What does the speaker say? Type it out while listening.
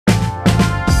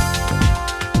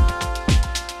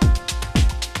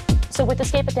with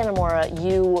Escape at Dannemora,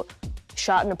 you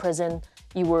shot in a prison.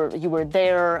 You were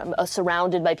there,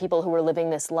 surrounded by people who were living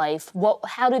this life.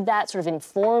 How did that sort of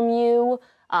inform you?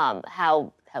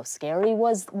 How scary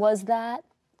was that?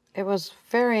 It was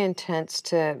very intense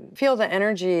to feel the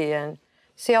energy and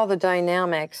see all the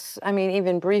dynamics. I mean,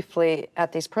 even briefly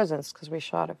at these prisons, because we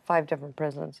shot at 5 different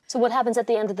prisons. So what happens at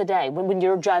the end of the day when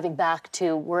you're driving back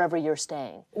to wherever you're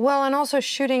staying? Well, and also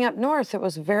shooting up north, it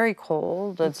was very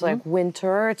cold. It's like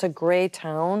winter, it's a gray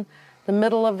town. The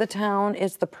middle of the town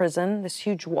is the prison, this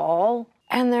huge wall.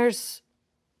 And there's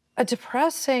a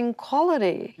depressing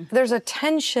quality. There's a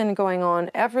tension going on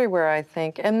everywhere, I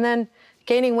think. And then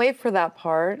gaining weight for that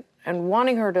part and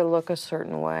wanting her to look a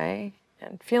certain way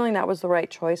and feeling that was the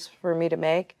right choice for me to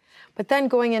make. But then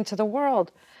going into the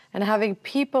world and having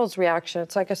people's reaction,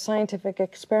 it's like a scientific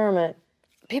experiment.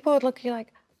 People would look at you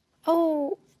like,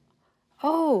 oh,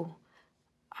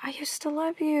 I used to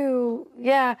love you.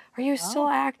 Yeah, are you still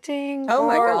acting? Oh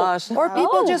my gosh. Or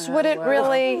people just wouldn't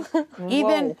really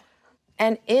even,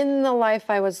 and in the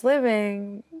life I was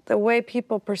living, the way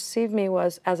people perceived me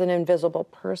was as an invisible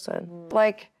person.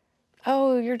 Like,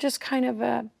 oh, you're just kind of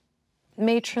a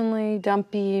matronly,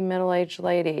 dumpy, middle-aged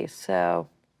lady, so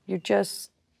you just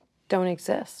don't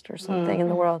exist or something in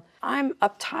the world. I'm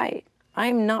uptight.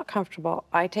 I'm not comfortable.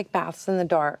 I take baths in the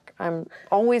dark. I'm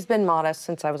always been modest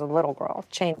since I was a little girl,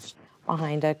 changed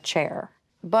behind a chair.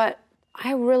 But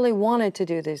I really wanted to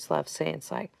do these love scenes.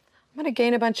 Like, I'm gonna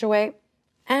gain a bunch of weight,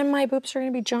 and my boobs are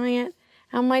gonna be giant,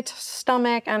 and my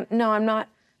stomach, and no, I'm not.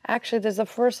 Actually, this is the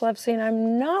first love scene.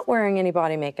 I'm not wearing any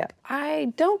body makeup.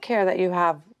 I don't care that you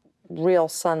have real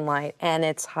sunlight and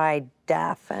it's high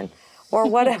def and or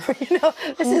whatever, you know.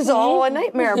 This is all a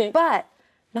nightmare, but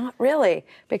not really,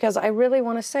 because I really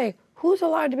want to say, who's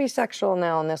allowed to be sexual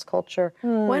now in this culture?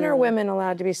 When are women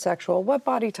allowed to be sexual? What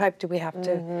body type do we have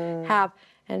to have?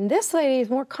 And this lady is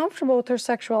more comfortable with her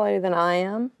sexuality than I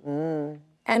am.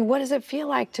 And what does it feel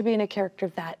like to be in a character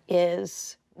that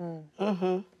is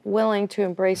willing to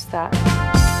embrace that?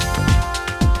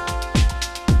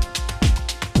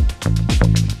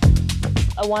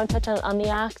 I want to touch on the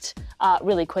act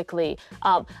really quickly.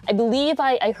 I believe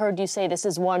I heard you say this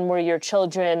is one where your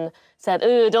children said,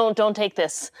 "Ooh, don't take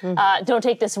this, don't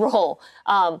take this role."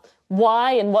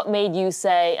 Why and what made you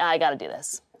say, "I got to do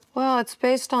this"? Well, it's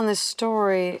based on this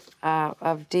story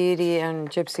of Dee Dee and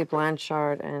Gypsy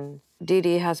Blanchard, and Dee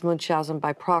Dee has Munchausen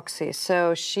by proxy,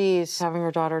 so she's having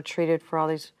her daughter treated for all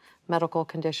these medical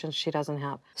conditions she doesn't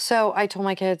have. So I told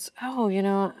my kids, oh, you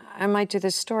know, I might do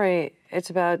this story. It's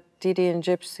about Dee Dee and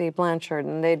Gypsy Blanchard,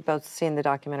 and they'd both seen the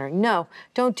documentary. No,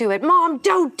 don't do it. Mom,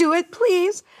 don't do it,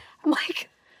 please. I'm like,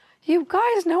 you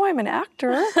guys know I'm an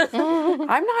actor.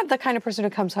 I'm not the kind of person who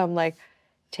comes home like,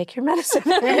 take your medicine.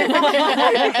 What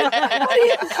are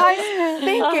you guys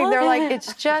thinking? They're like,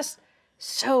 it's just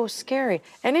so scary.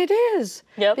 And it is.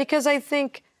 Because I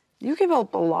think you give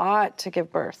up a lot to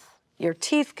give birth. Your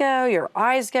teeth go, your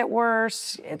eyes get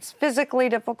worse, it's physically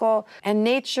difficult, and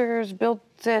nature's built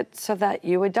it so that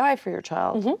you would die for your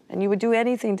child, and you would do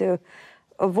anything to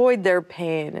avoid their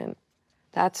pain, and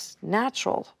that's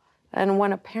natural. And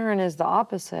when a parent is the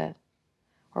opposite,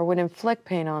 or would inflict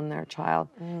pain on their child,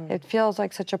 it feels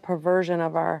like such a perversion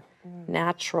of our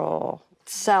natural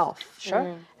self.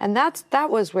 And that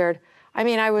was weird. I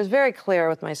mean, I was very clear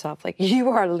with myself, like,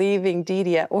 you are leaving Dee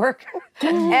Dee at work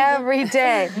every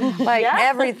day, like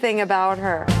everything about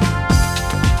her.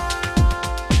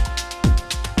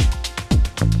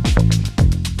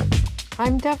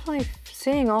 I'm definitely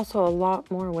seeing also a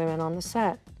lot more women on the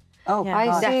set. Oh,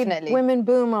 I see definitely. women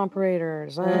boom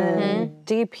operators and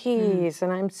DPs,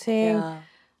 and I'm seeing,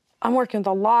 I'm working with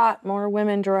a lot more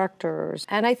women directors.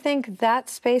 And I think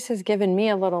that space has given me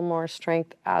a little more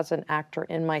strength as an actor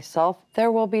in myself.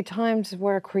 There will be times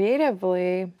where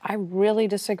creatively, I really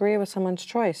disagree with someone's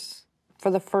choice for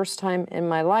the first time in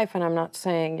my life. And I'm not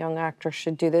saying young actors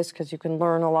should do this, because you can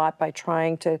learn a lot by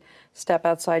trying to step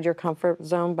outside your comfort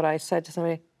zone. But I said to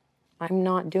somebody, I'm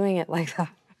not doing it like that.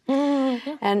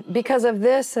 And because of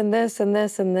this and this and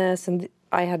this and this, and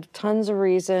I had tons of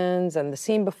reasons, and the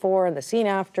scene before and the scene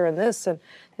after and this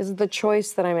is the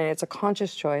choice that I made. It's a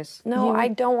conscious choice. No, I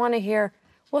don't want to hear,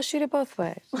 we'll shoot it both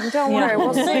ways. Don't worry,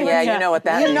 we'll see. Yeah, you know what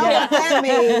that means. You know what that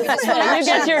means. You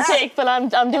get your take, but I'm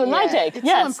doing my take. It's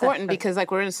so important because,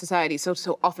 like, we're in a society so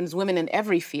often as women in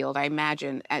every field, I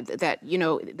imagine, that, you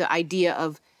know, the idea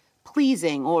of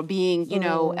pleasing or being, you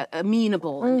know,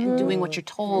 amenable and doing what you're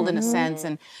told in a sense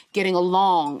and getting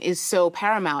along is so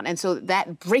paramount. And so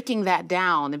that breaking that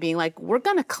down and being like, we're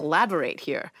going to collaborate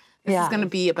here. This is going to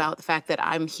be about the fact that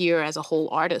I'm here as a whole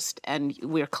artist and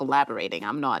we're collaborating.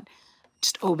 I'm not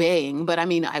just obeying. But I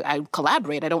mean, I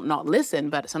collaborate. I don't not listen,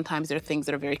 but sometimes there are things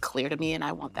that are very clear to me, and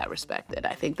I want that respected.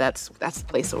 I think that's the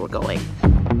place that we're going.